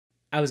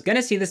I was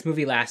gonna see this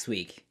movie last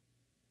week,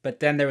 but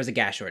then there was a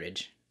gas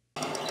shortage.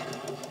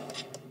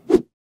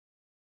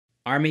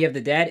 Army of the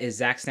Dead is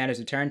Zack Snyder's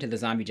return to the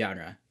zombie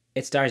genre.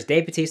 It stars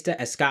Dave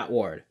Bautista as Scott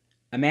Ward,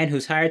 a man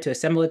who's hired to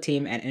assemble a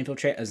team and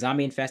infiltrate a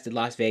zombie-infested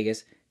Las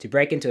Vegas to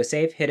break into a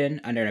safe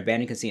hidden under an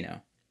abandoned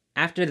casino.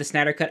 After the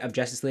Snyder cut of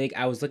Justice League,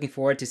 I was looking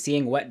forward to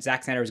seeing what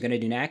Zack Snyder was going to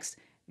do next.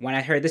 When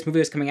I heard this movie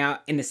was coming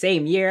out in the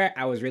same year,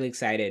 I was really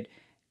excited.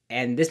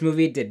 And this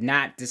movie did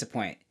not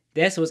disappoint.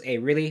 This was a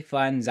really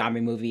fun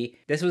zombie movie.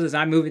 This was a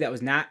zombie movie that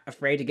was not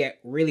afraid to get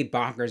really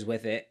bonkers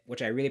with it,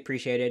 which I really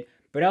appreciated,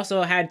 but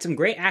also had some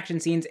great action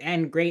scenes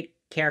and great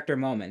character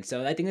moments.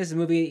 So I think this is a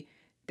movie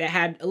that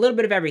had a little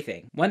bit of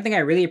everything. One thing I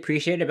really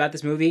appreciated about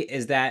this movie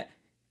is that,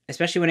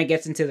 especially when it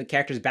gets into the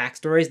characters'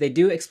 backstories, they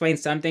do explain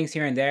some things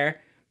here and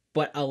there,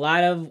 but a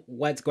lot of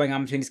what's going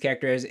on between these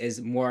characters is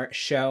more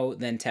show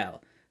than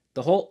tell.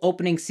 The whole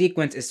opening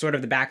sequence is sort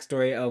of the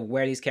backstory of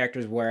where these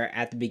characters were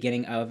at the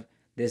beginning of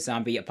this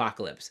zombie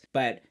apocalypse.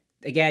 But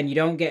again, you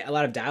don't get a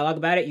lot of dialogue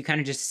about it. You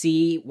kind of just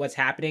see what's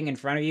happening in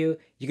front of you.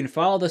 You can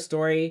follow the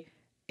story.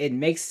 It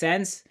makes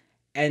sense,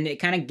 and it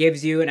kind of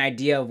gives you an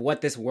idea of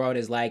what this world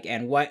is like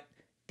and what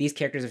these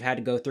characters have had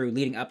to go through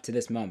leading up to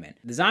this moment.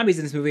 The zombies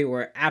in this movie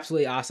were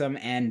absolutely awesome,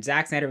 and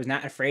Zack Snyder was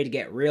not afraid to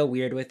get real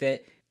weird with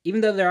it.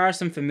 Even though there are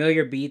some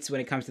familiar beats when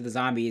it comes to the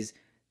zombies,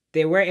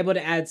 they were able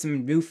to add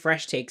some new,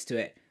 fresh takes to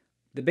it.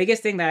 The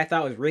biggest thing that I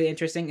thought was really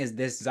interesting is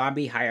this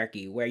zombie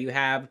hierarchy, where you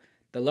have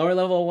the lower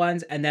level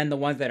ones and then the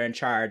ones that are in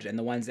charge and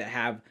the ones that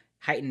have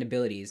heightened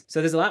abilities. So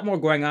there's a lot more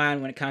going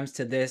on when it comes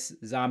to this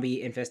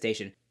zombie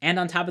infestation. And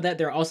on top of that,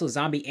 there are also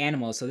zombie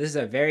animals. So this is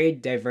a very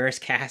diverse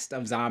cast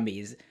of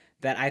zombies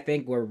that I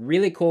think were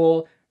really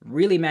cool,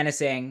 really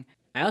menacing.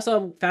 I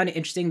also found it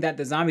interesting that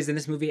the zombies in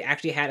this movie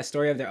actually had a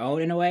story of their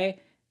own in a way.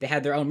 They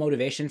had their own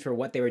motivation for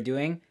what they were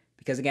doing.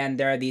 Because again,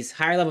 there are these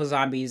higher level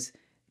zombies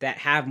that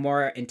have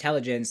more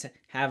intelligence,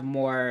 have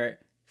more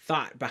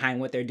thought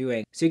behind what they're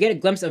doing. So you get a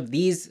glimpse of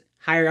these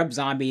higher up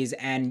zombies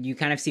and you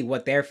kind of see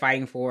what they're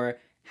fighting for,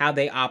 how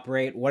they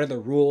operate, what are the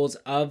rules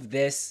of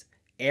this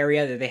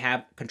area that they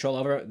have control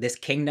over, this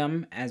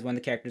kingdom, as one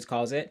of the characters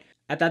calls it.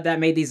 I thought that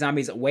made these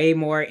zombies way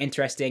more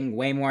interesting,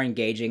 way more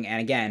engaging,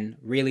 and again,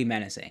 really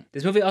menacing.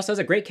 This movie also has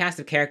a great cast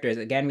of characters.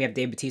 Again, we have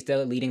Dave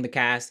Bautista leading the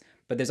cast,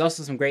 but there's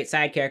also some great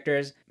side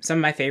characters. Some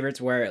of my favorites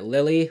were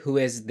Lily, who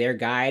is their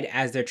guide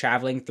as they're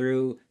traveling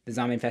through the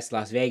zombie-infested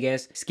Las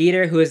Vegas.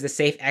 Skeeter, who is the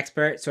safe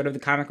expert, sort of the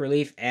comic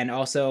relief, and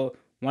also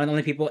one of the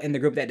only people in the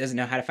group that doesn't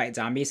know how to fight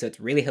zombies, so it's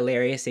really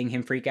hilarious seeing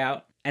him freak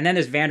out. And then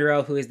there's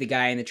Vandero, who is the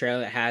guy in the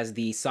trailer that has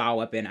the saw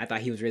weapon. I thought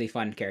he was a really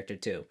fun character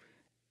too.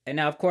 And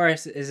now, of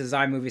course, this is a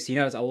zombie movie, so you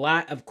know there's a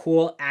lot of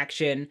cool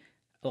action,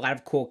 a lot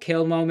of cool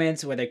kill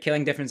moments where they're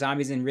killing different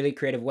zombies in really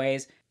creative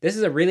ways. This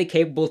is a really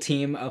capable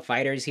team of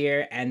fighters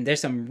here, and there's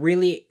some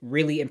really,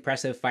 really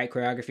impressive fight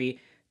choreography.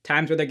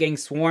 Times where they're getting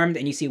swarmed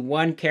and you see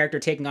one character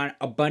taking on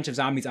a bunch of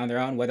zombies on their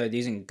own, whether they're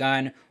using a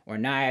gun or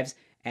knives.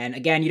 And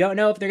again, you don't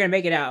know if they're going to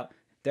make it out.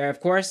 There are,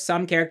 of course,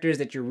 some characters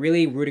that you're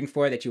really rooting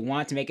for, that you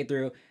want to make it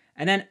through,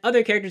 and then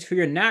other characters who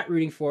you're not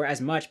rooting for as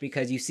much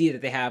because you see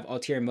that they have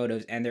ulterior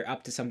motives and they're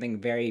up to something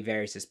very,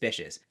 very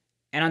suspicious.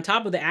 And on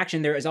top of the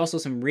action, there is also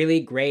some really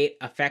great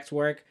effects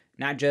work,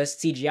 not just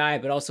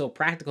CGI, but also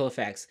practical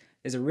effects.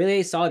 There's a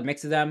really solid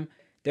mix of them.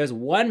 There's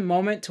one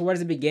moment towards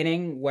the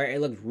beginning where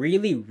it looked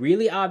really,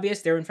 really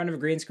obvious they were in front of a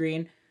green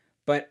screen,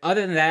 but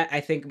other than that,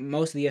 I think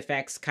most of the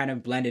effects kind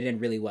of blended in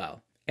really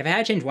well. If I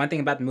had to change one thing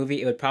about the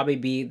movie, it would probably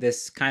be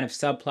this kind of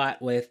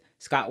subplot with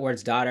Scott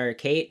Ward's daughter,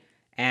 Kate,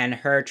 and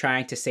her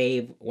trying to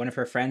save one of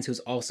her friends who's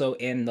also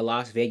in the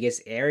Las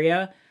Vegas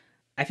area.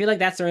 I feel like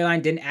that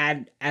storyline didn't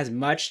add as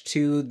much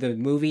to the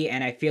movie,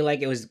 and I feel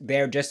like it was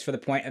there just for the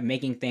point of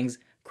making things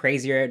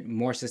crazier,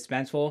 more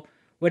suspenseful,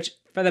 which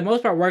for the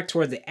most part worked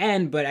towards the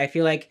end, but I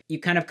feel like you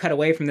kind of cut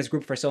away from this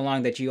group for so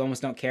long that you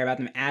almost don't care about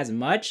them as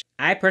much.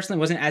 I personally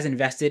wasn't as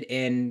invested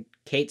in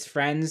Kate's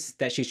friends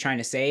that she's trying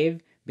to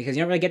save, because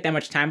you don't really get that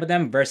much time with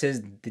them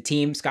versus the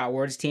team, Scott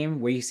Ward's team,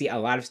 where you see a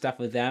lot of stuff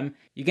with them.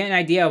 You get an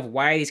idea of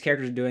why these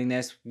characters are doing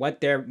this, what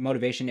their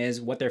motivation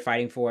is, what they're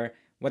fighting for,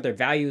 what their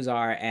values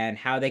are, and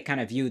how they kind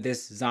of view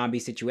this zombie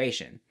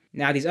situation.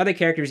 Now, these other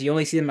characters, you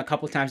only see them a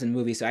couple times in the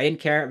movie, so I didn't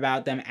care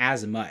about them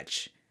as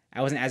much.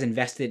 I wasn't as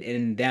invested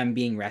in them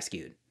being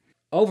rescued.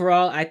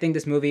 Overall, I think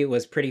this movie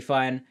was pretty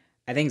fun.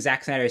 I think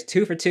Zack Snyder is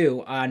 2 for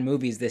 2 on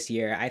movies this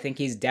year. I think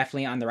he's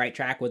definitely on the right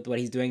track with what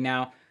he's doing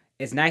now.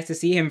 It's nice to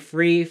see him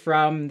free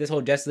from this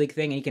whole Justice League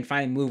thing, and he can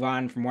finally move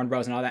on from Warner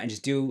Bros. And all that and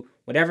just do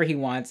whatever he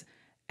wants,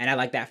 and I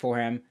like that for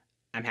him.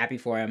 I'm happy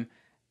for him.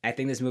 I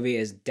think this movie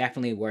is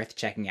definitely worth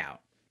checking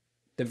out.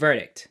 The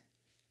verdict.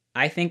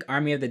 I think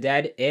Army of the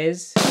Dead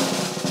is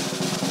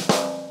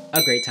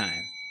a great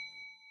time.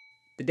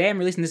 The day I'm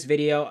releasing this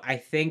video, I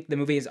think the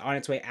movie is on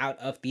its way out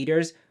of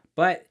theaters,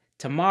 but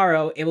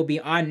tomorrow it will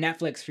be on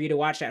Netflix for you to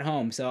watch at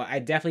home, so I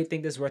definitely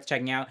think this is worth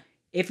checking out.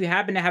 If you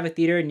happen to have a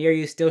theater near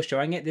you still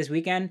showing it this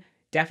weekend,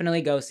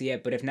 definitely go see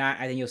it, but if not,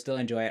 I think you'll still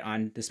enjoy it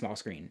on the small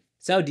screen.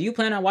 So, do you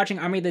plan on watching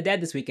Army of the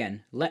Dead this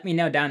weekend? Let me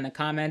know down in the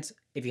comments.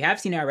 If you have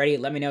seen it already,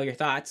 let me know your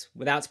thoughts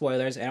without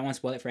spoilers. I don't want to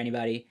spoil it for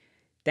anybody.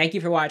 Thank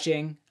you for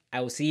watching.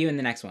 I will see you in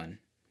the next one.